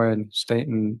Boothwyn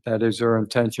stating that is their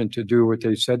intention to do what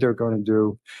they said they're going to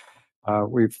do.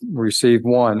 We've received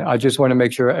one. I just want to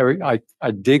make sure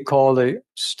I did call the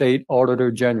state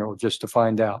auditor general just to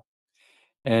find out.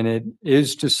 And it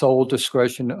is the sole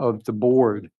discretion of the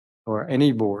board or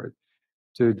any board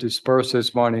to disperse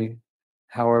this money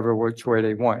however which way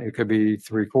they want. It could be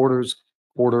 3/4,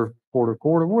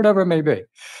 quarter, whatever it may be.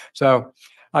 So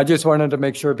I just wanted to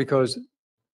make sure because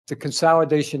the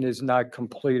consolidation is not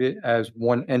completed as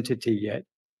one entity yet.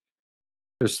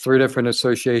 There's 3 different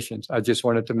associations. I just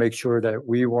wanted to make sure that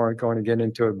we weren't going to get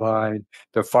into a bind.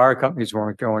 The fire companies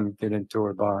weren't going to get into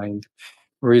a bind.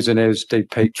 Reason is they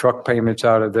pay truck payments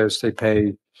out of this. They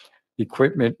pay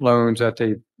equipment loans that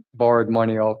they borrowed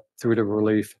money off through the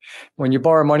relief. When you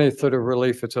borrow money through the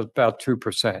relief, it's about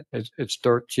 2%. It's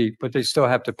dirt cheap, but they still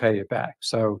have to pay it back.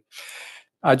 So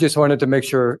I just wanted to make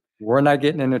sure we're not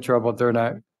getting into trouble. They're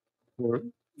not.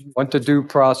 We want the due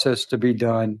process to be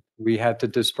done. We have to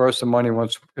disperse the money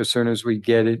as soon as we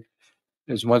get it.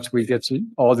 Once we get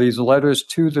all these letters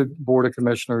to the Board of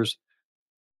Commissioners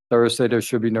Thursday, there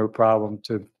should be no problem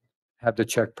to have the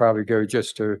check probably go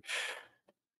just to.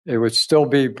 It would still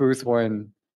be Boothwyn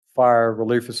Fire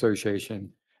Relief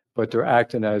Association, but they're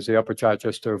acting as the Upper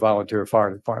Chichester Volunteer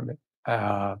Fire Department.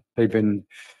 They've been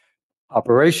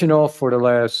operational for the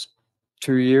last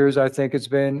 2 years, I think it's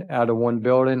been, out of one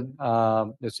building.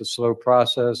 It's a slow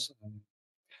process,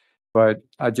 but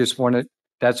I just wanted,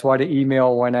 that's why the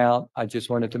email went out. I just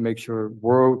wanted to make sure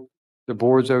the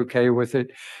board's okay with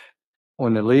it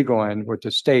on the legal end with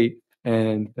the state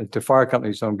and that the fire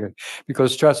companies don't get,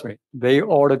 because trust me, they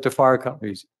audit the fire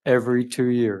companies every 2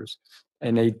 years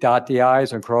and they dot the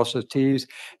i's and cross the t's.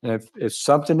 And if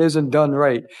something isn't done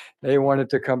right, they want it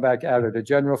to come back out of the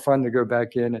general fund to go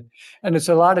back in. And it's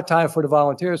a lot of time for the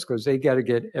volunteers because they got to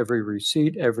get every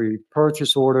receipt, every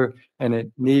purchase order, and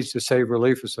it needs to say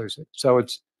Relief Association. So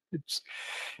it's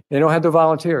they don't have the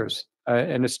volunteers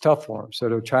and it's tough for them. So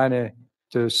they're trying to,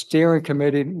 the steering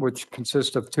committee, which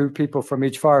consists of 2 people from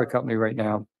each fire company right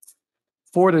now,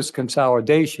 for this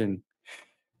consolidation,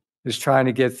 is trying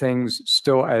to get things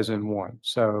still as in one.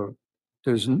 So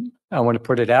I want to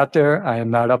put it out there. I am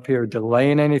not up here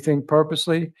delaying anything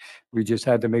purposely. We just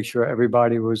had to make sure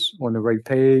everybody was on the right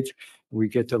page. We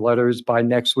get the letters by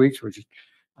next week, which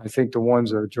I think the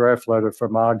ones are a draft letter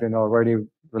from Ogden already,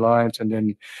 Reliance, and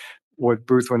then what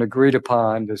Boothwyn agreed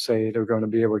upon to say they're going to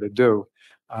be able to do.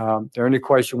 The only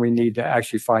question we need to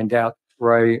actually find out,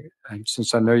 Ray, and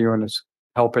since I know you're on this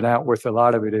helping out with a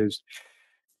lot of it, is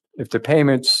if the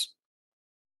payments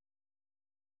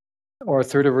or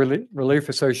through the Relief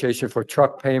Association for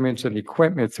truck payments and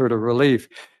equipment through the relief,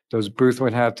 does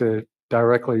Boothwyn have to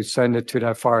directly send it to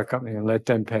that fire company and let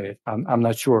them pay it? I'm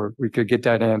not sure. We could get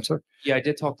that answer. Yeah, I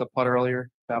did talk to Putt earlier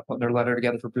about putting their letter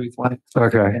together for Boothwyn.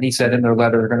 Okay. And he said in their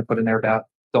letter, they're going to put in there about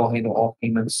they'll handle all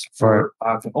payments for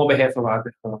on behalf of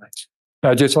Ogden.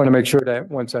 I just want to make sure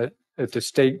that if the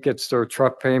state gets their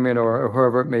truck payment or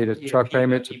whoever made a truck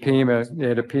payment, the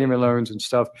PEMA loans and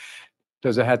stuff,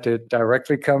 does it have to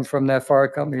directly come from that fire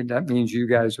company? That means you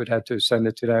guys would have to send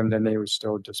it to them, then they would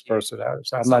still disperse it out.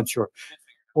 So I'm not sure.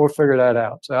 We'll figure that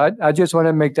out. So I just want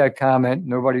to make that comment.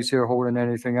 Nobody's here holding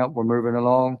anything up. We're moving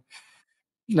along.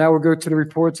 Now we'll go to the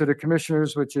reports of the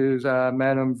commissioners, which is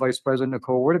Madam Vice President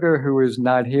Nicole Whitaker, who is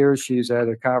not here. She's at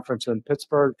a conference in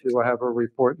Pittsburgh. She will have her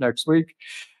report next week.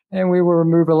 And we will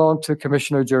move along to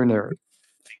Commissioner Joe Neary.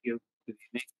 Thank you. Good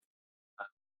evening.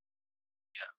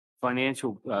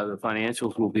 The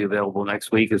financials will be available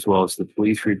next week, as well as the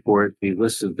police report. The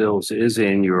list of bills is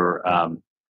in your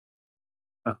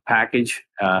package,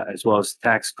 as well as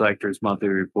tax collector's monthly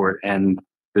report and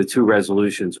the two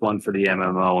resolutions, one for the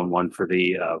MMO and one for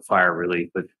the fire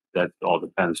relief, but that all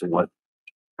depends on what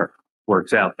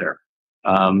works out there.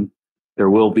 There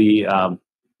will be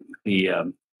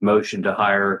the motion to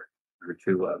hire or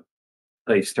to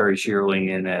place Terry Shearling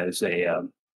in as a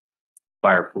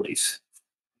fire police.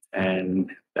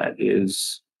 And that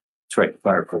is, that's right,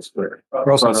 fire police,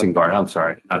 crossing guard, I'm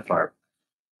sorry, not fire,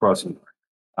 crossing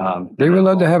guard. They would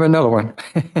love to have another one.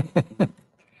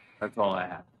 That's all I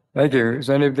have. Thank you. Is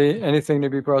anything to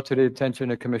be brought to the attention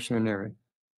of Commissioner Neary?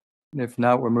 And if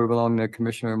not, we'll move along to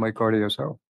Commissioner Mike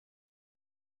Cardioso.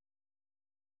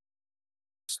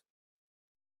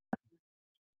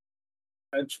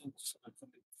 Pensions.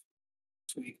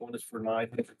 This week, one is for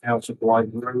 900 Township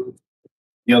Wide Road.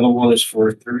 The other one is for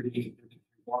 30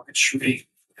 Market Street.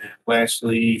 And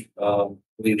lastly, I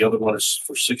believe the other one is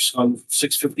for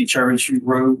 650 Cherry Street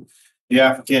Road. The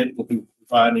applicant will be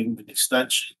providing an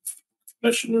extension.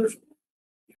 Commissioners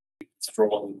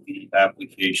from the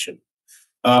application.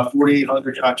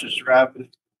 4800 Rochester Avenue.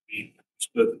 We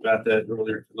spoke about that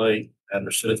earlier tonight and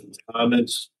their citizens'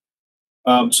 comments.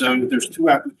 So there's two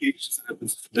applications that have been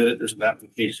submitted. There's an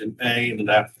application A and an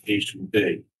application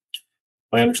B.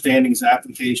 My understanding is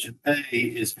application A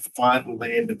is final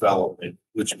land development,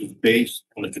 which was based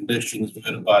on the conditions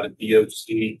submitted by the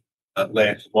DOC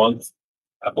last month.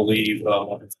 I believe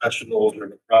our professionals are in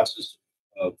the process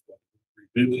of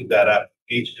reviewing that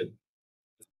application,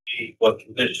 see what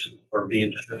conditions are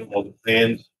being shown on the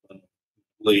plans.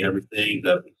 Hopefully everything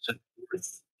that we sent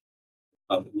forth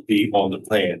will be on the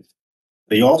plans.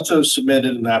 They also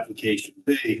submitted an application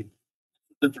B, a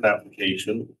different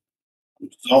application,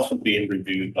 which is also being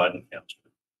reviewed by the council.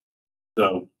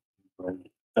 So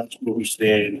that's where we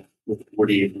stand with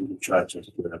 48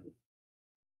 Rochester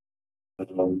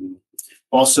Avenue.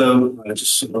 Also,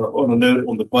 just on a note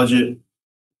on the budget,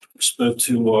 we spoke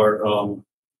to our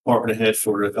department head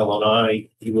for LNI.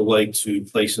 He would like to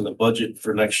place in the budget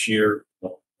for next year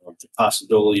the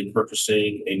possibility of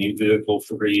purchasing a new vehicle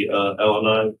for the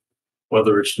LNI,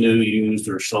 whether it's new, used,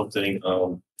 or something.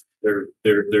 They're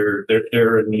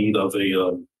in need of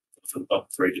an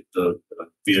upgraded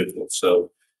vehicle.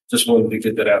 So just wanted to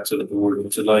get that out to the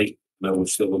board tonight. I know we're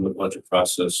still in the budget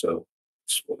process, so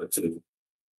just wanted to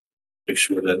make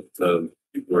sure that that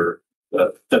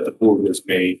the board was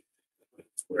made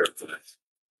aware of that.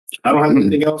 I don't have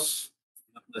anything else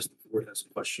unless the board has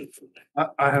a question for me.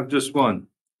 I have just one.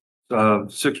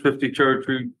 650 Cherry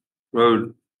Street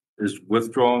Road is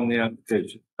withdrawing the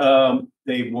application.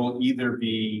 They will either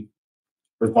be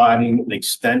providing an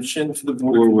extension to the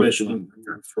board of commission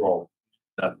or withdrawal.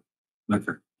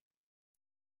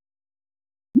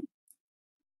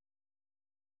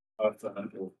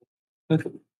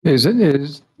 Okay. Is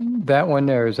that one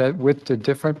there, is that with the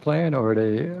different plan or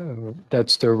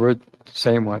that's the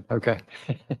same one? Okay.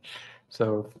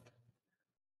 So,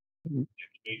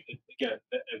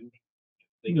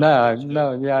 Again,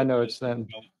 no, yeah, I know it's them.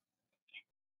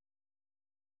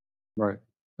 Right.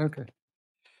 Okay.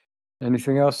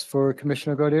 Anything else for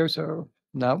Commissioner Gaudioso?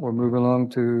 Now we'll move along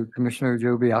to Commissioner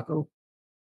Joe Biacco.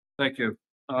 Thank you.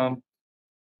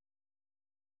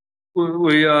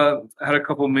 We had a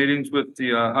couple of meetings with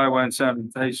the Highway and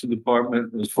Sanitation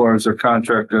Department as far as their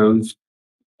contract goes.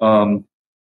 Me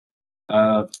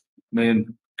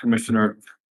and Commissioner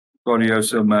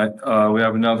Gaudioso met. We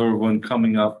have another one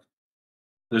coming up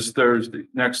next Thursday.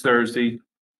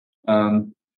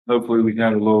 Hopefully we can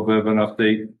have a little bit of an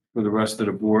update for the rest of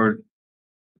the board.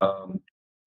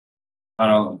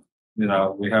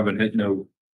 We haven't hit no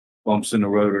bumps in the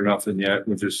road or nothing yet.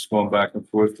 We're just going back and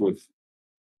forth with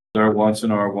their wants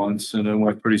and our wants, and it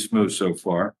went pretty smooth so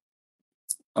far.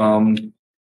 The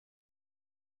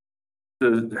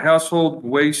household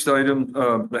waste item,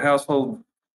 the household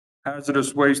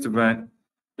hazardous waste event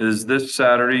is this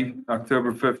Saturday,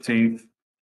 October 15th.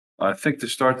 I think the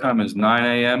start time is 9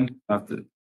 a.m.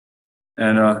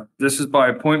 And this is by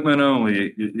appointment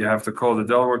only. You have to call the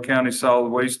Delaware County Solid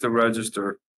Waste to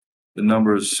register. The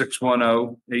number is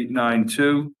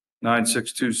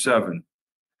 610-892-9627.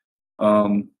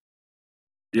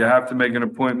 You have to make an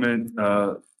appointment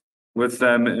with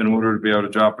them in order to be able to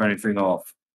drop anything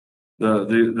off.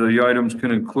 The items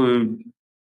can include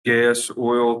gas,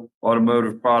 oil,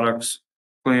 automotive products,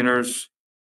 cleaners,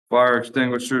 fire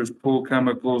extinguishers, pool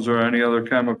chemicals or any other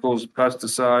chemicals,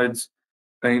 pesticides,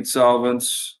 paint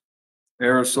solvents,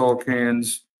 aerosol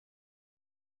cans.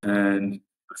 And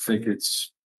I think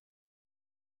it's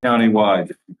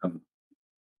countywide.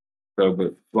 So,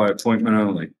 but by appointment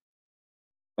only.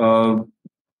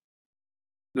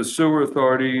 The sewer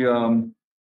authority,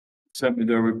 sent me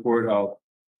their report. I'll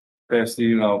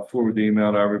forward the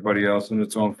email to everybody else and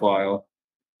it's on file.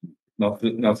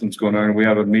 Nothing's going on. We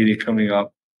have a meeting coming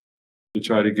up to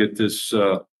try to get this,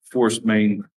 forced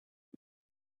main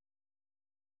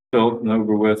built and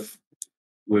over with,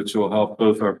 which will help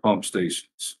both our pump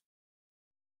stations.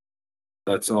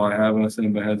 That's all I have unless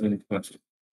anybody has any questions.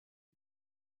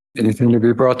 Anything to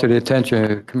be brought to the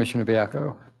attention of Commissioner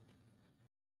Biacco?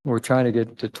 We're trying to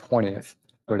get the 20th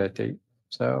for that date,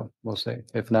 so we'll see.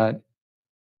 If not,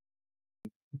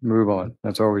 move on.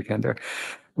 That's all we can do.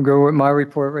 We'll go with my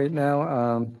report right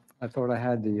now. I thought I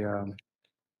had I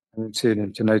didn't see it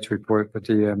in tonight's report, but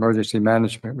the emergency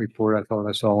management report, I thought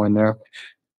I saw in there.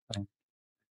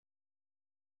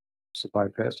 It's a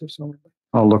bypass or something.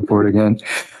 I'll look for it again.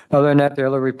 Other than that, the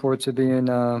other reports will be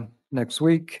in next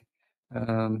week.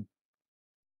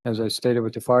 As I stated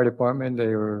with the fire department,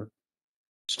 they were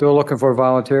still looking for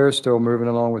volunteers, still moving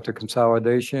along with the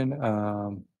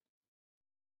consolidation.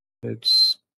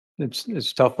 It's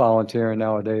tough volunteering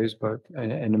nowadays, but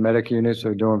and the medic units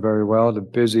are doing very well. They're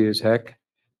busy as heck.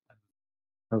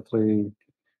 Hopefully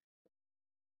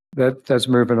that's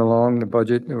moving along. The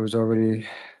budget, it was already,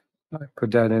 I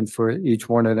put that in for each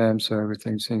one of them, so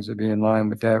everything seems to be in line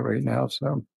with that right now.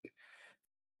 So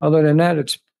other than that,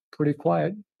 it's pretty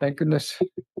quiet. Thank goodness.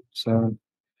 So,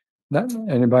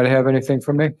 anybody have anything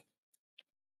for me?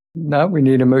 No, we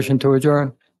need a motion to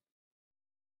adjourn.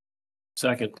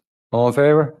 Second. All in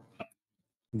favor?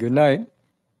 Good night.